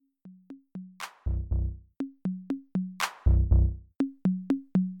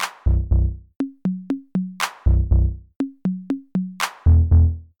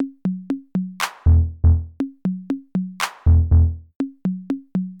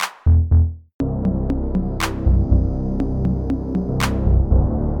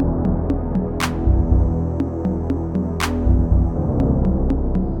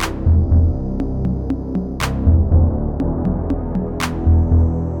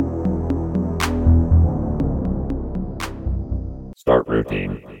Start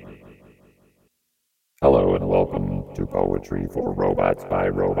routine. Hello and welcome to Poetry for Robots by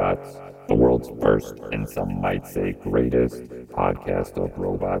Robots, the world's first and some might say greatest podcast of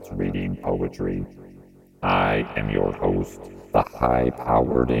robots reading poetry. I am your host, the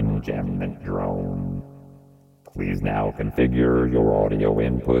high-powered enjambment drone. Please now configure your audio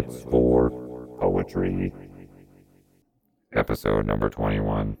inputs for poetry. Episode number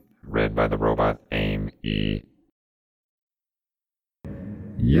 21, read by the robot AIM-E.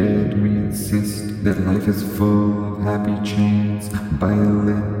 Yet we insist that life is full of happy chance by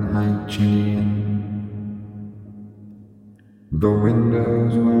Lynn Hygienian. The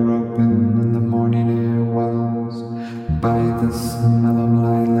windows were open and the morning air was by the smell of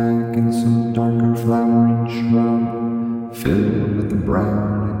lilac and some darker flowering shrub, filled with the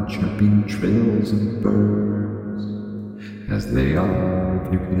brown and chirping trills of birds, as they are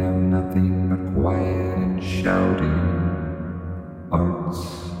if you could have nothing but quiet and shouting.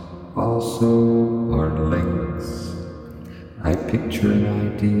 Arts also are links. I picture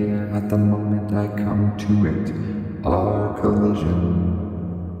an idea at the moment I come to it. Our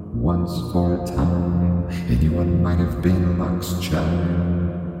collision. Once for a time, anyone might have been Luck's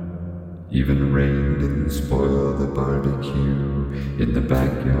child. Even rain didn't spoil the barbecue in the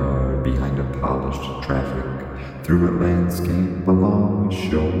backyard behind a polished traffic through a landscape along the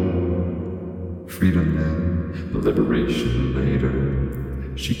shore. Freedom then, liberation later.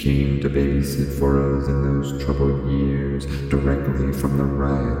 She came to babysit for us in those troubled years, directly from the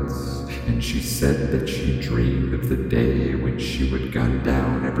riots, and she said that she dreamed of the day when she would gun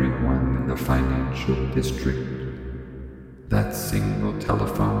down everyone in the financial district. That single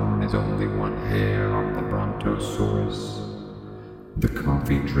telephone is only one hair on the brontosaurus. The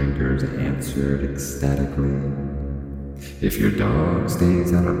coffee drinkers answered ecstatically. If your dog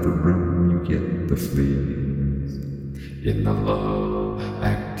stays out of the room, you get the fleas. In the lull,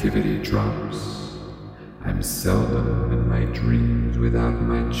 activity drops. I'm seldom in my dreams without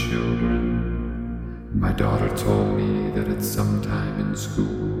my children. My daughter told me that at some time in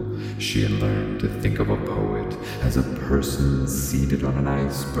school, she had learned to think of a poet as a person seated on an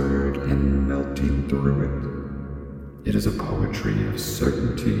iceberg and melting through it. It is a poetry of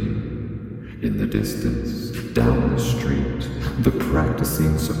certainty. In the distance, down the street, the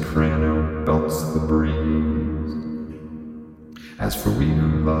practicing soprano belts the breeze. As for we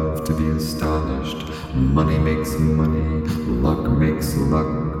who love to be astonished, money makes money, luck makes luck,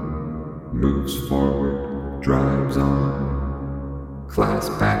 moves forward, drives on. Class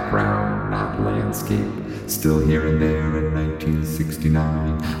background, not landscape, still here and there in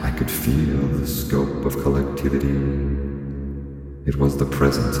 1969, I could feel the scope of collectivity. It was the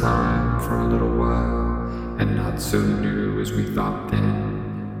present time for a little while, and not so new as we thought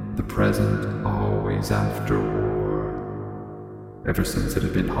then. The present always after war. Ever since it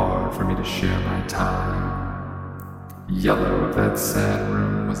had been hard for me to share my time. Yellow of that sad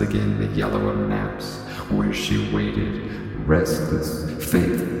room was again the yellow of Naps, where she waited, restless,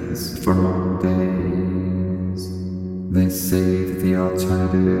 faithless for more days. They say that the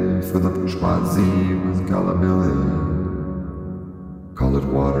alternative for the bourgeoisie was gullibility. Call it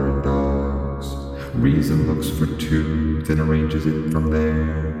water and dogs. Reason looks for two, then arranges it from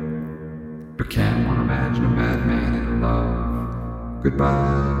there. But can one imagine a madman in love?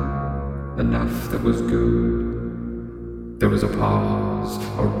 Goodbye. Enough that was good. There was a pause,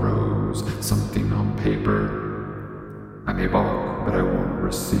 a rose, something on paper. I may balk, but I won't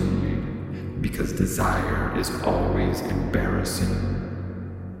recede, because desire is always embarrassing.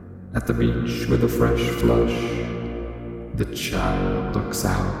 At the beach with a fresh flush, the child looks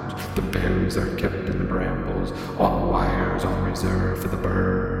out, the berries are kept in the brambles, on wires on reserve for the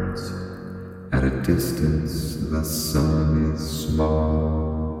birds. At a distance, the sun is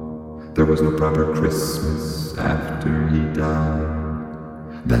small. There was no proper Christmas after he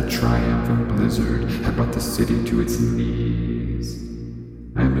died. That triumphant blizzard had brought the city to its knees.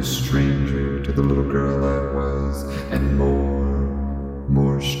 I am a stranger to the little girl I was, and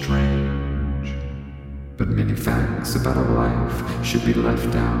more strange. But many facts about a life should be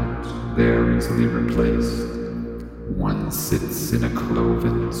left out. They are easily replaced. One sits in a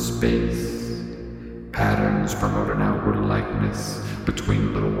cloven space. Patterns promote an outward likeness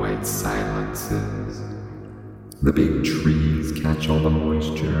between little white silences. The big trees catch all the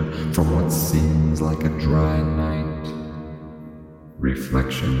moisture from what seems like a dry night.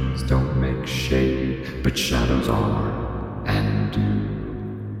 Reflections don't make shade, but shadows are, and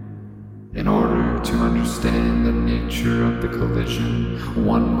do. In order to understand the nature of the collision,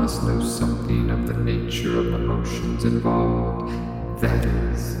 one must know something of the nature of the motions involved. That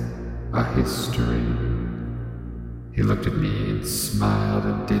is, a history. He looked at me and smiled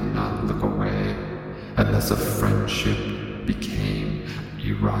and did not look away, and thus a friendship became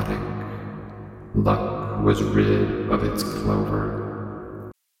erotic. Luck was rid of its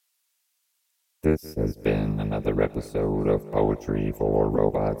clover. This has been another episode of Poetry for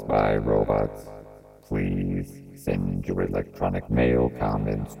Robots by Robots. Please send your electronic mail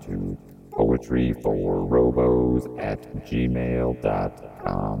comments to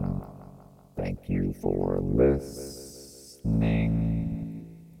poetryforrobos@gmail.com. Thank you for listening.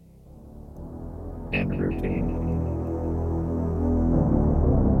 En routine.